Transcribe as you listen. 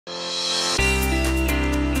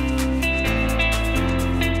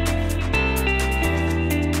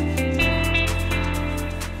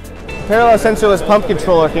Parallel Sensorless Pump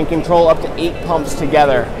Controller can control up to 8 pumps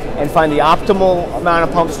together and find the optimal amount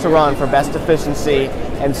of pumps to run for best efficiency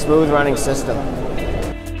and smooth running system.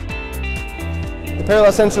 The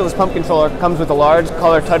Parallel Sensorless Pump Controller comes with a large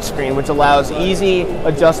color touchscreen which allows easy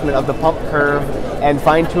adjustment of the pump curve and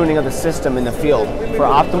fine-tuning of the system in the field for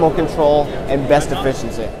optimal control and best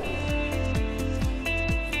efficiency.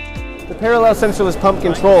 The Parallel Sensorless Pump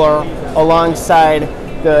Controller, alongside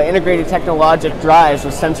the integrated technologic drives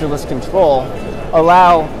with sensorless control,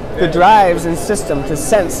 allow the drives and system to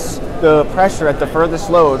sense the pressure at the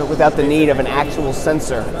furthest load without the need of an actual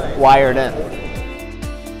sensor wired in.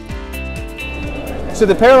 So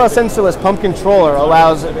the Parallel Sensorless Pump Controller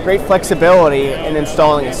allows great flexibility in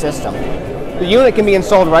installing a system. The unit can be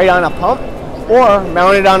installed right on a pump or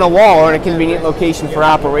mounted on a wall or in a convenient location for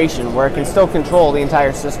operation where it can still control the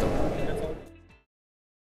entire system.